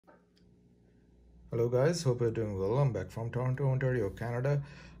Hello guys, hope you're doing well. I'm back from Toronto, Ontario, Canada.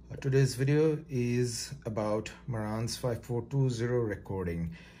 Today's video is about Marantz 5420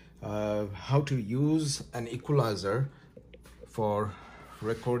 recording. How to use an equalizer for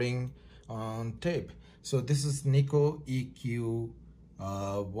recording on tape. So this is Nikko EQ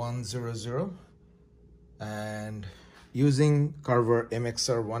 100 and using Carver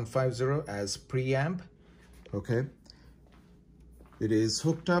MXR 150 as preamp. Okay, it is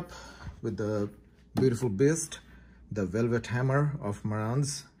hooked up with the beautiful beast, the velvet hammer of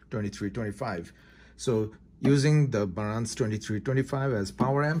Marantz 2325. So using the Marantz 2325 as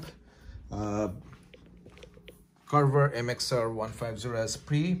power amp, Carver MXR 150 as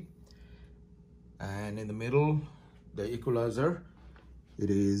pre, and in the middle the equalizer. It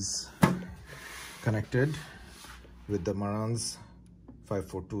is connected with the Marantz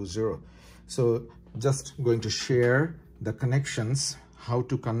 5420. So just going to share the connections, how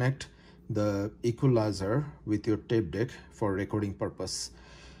to connect the equalizer with your tape deck for recording purpose.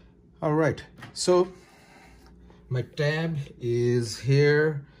 All right, so my tab is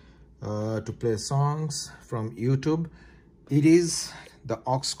here to play songs from YouTube. It is the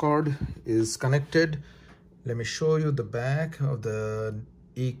aux cord is connected. Let me show you the back of the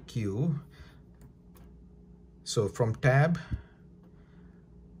EQ. So from tab,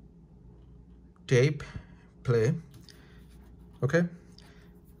 tape, play. Okay,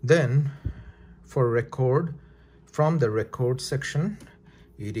 then for record, from the record section,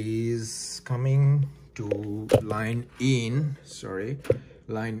 it is coming to line in,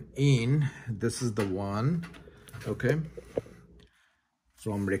 line in. This is the one. Okay,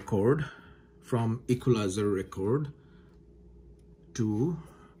 from record, from equalizer record to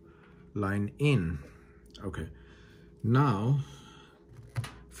line in. Okay, now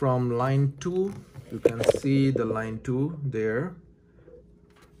from line 2, you can see the line 2 there.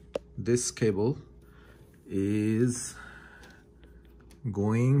 This cable is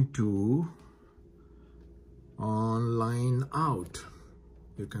going to on line out,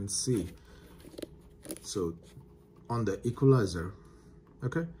 you can see. So on the equalizer,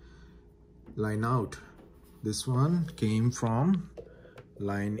 okay, line out. This one came from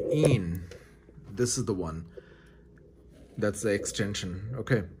line in. This is the one, that's the extension.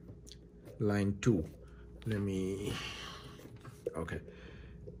 Okay, line 2. Let me, okay.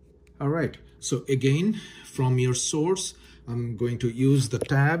 All right, so again, from your source, I'm going to use the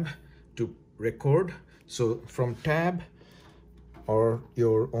tab to record. So from tab or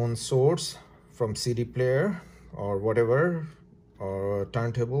your own source, from CD player or whatever, or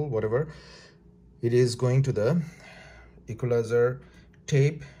turntable, whatever, it is going to the equalizer,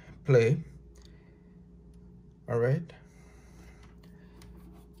 tape, play. All right.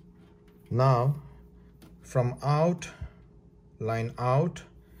 Now, from out, line out,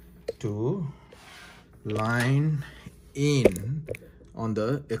 to line in on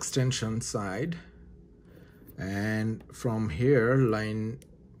the extension side, and from here line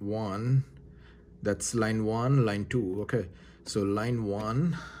 1, that's line 1, line 2. Okay, so line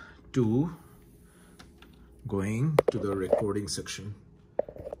 1, 2 going to the recording section.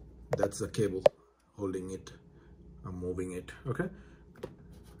 That's the cable holding it. I'm moving it. Okay,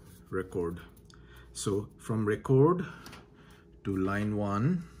 record. So from record to line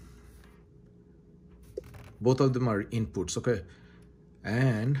 1, both of them are inputs. Okay,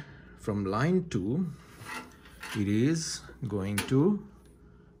 and from line 2, it is going to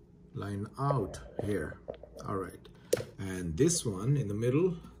line out here. All right, and this one in the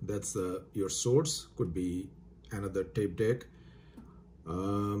middle, that's your source. Could be another tape deck,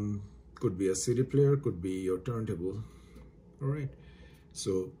 could be a CD player, could be your turntable. All right,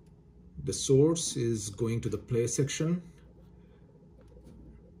 so the source is going to the play section.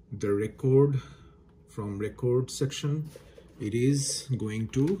 The record, from record section, it is going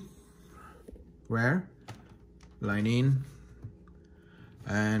to where? Line in,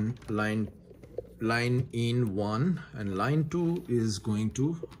 and line in 1, and line 2 is going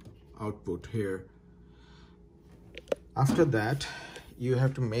to output here. After that, you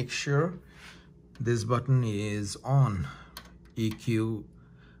have to make sure this button is on. EQ,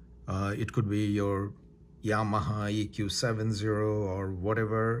 it could be your Yamaha EQ70 or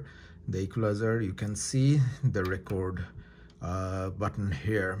whatever, the equalizer. You can see the record button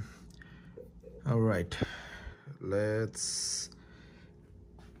here. All right, let's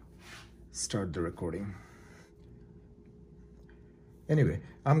start the recording. Anyway,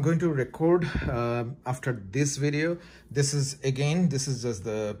 I'm going to record after this video. This is just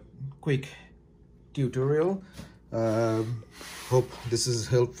the quick tutorial. Hope this is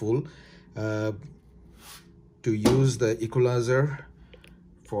helpful to use the equalizer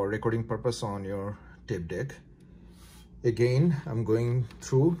for recording purpose on your tape deck. Again, I'm going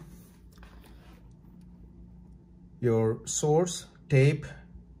through your source, tape,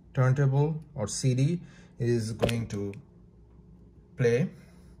 turntable or CD is going to play.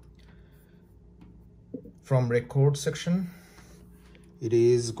 From record section, it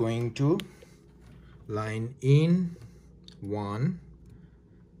is going to line in 1,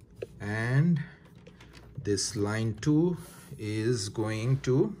 and this line 2 is going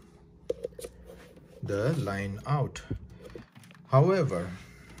to the line out. However,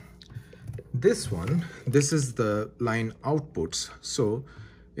 this is the line outputs. So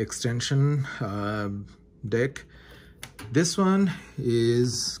extension deck, this one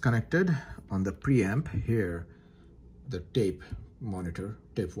is connected on the preamp here, the tape monitor,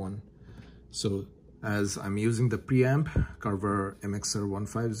 tape 1. So as I'm using the preamp, Carver MXR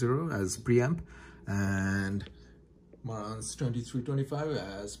 150 as preamp, and Marantz 2325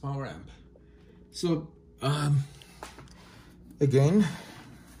 as power amp. So again,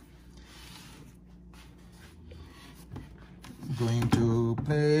 going to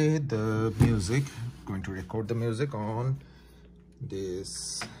play the music, going to record the music on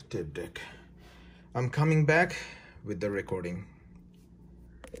this tape deck. I'm coming back with the recording.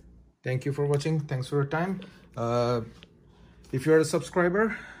 Thank you for watching. Thanks for your time. If you're a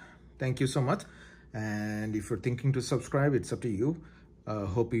subscriber, thank you so much. And if you're thinking to subscribe, it's up to you.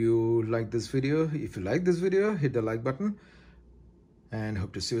 Hope you like this video. If you like this video, hit the like button, and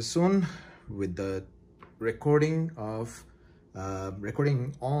hope to see you soon with the recording of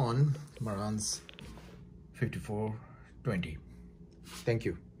recording on Marantz 5420. Thank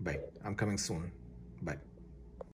you. Bye. I'm coming soon. Bye.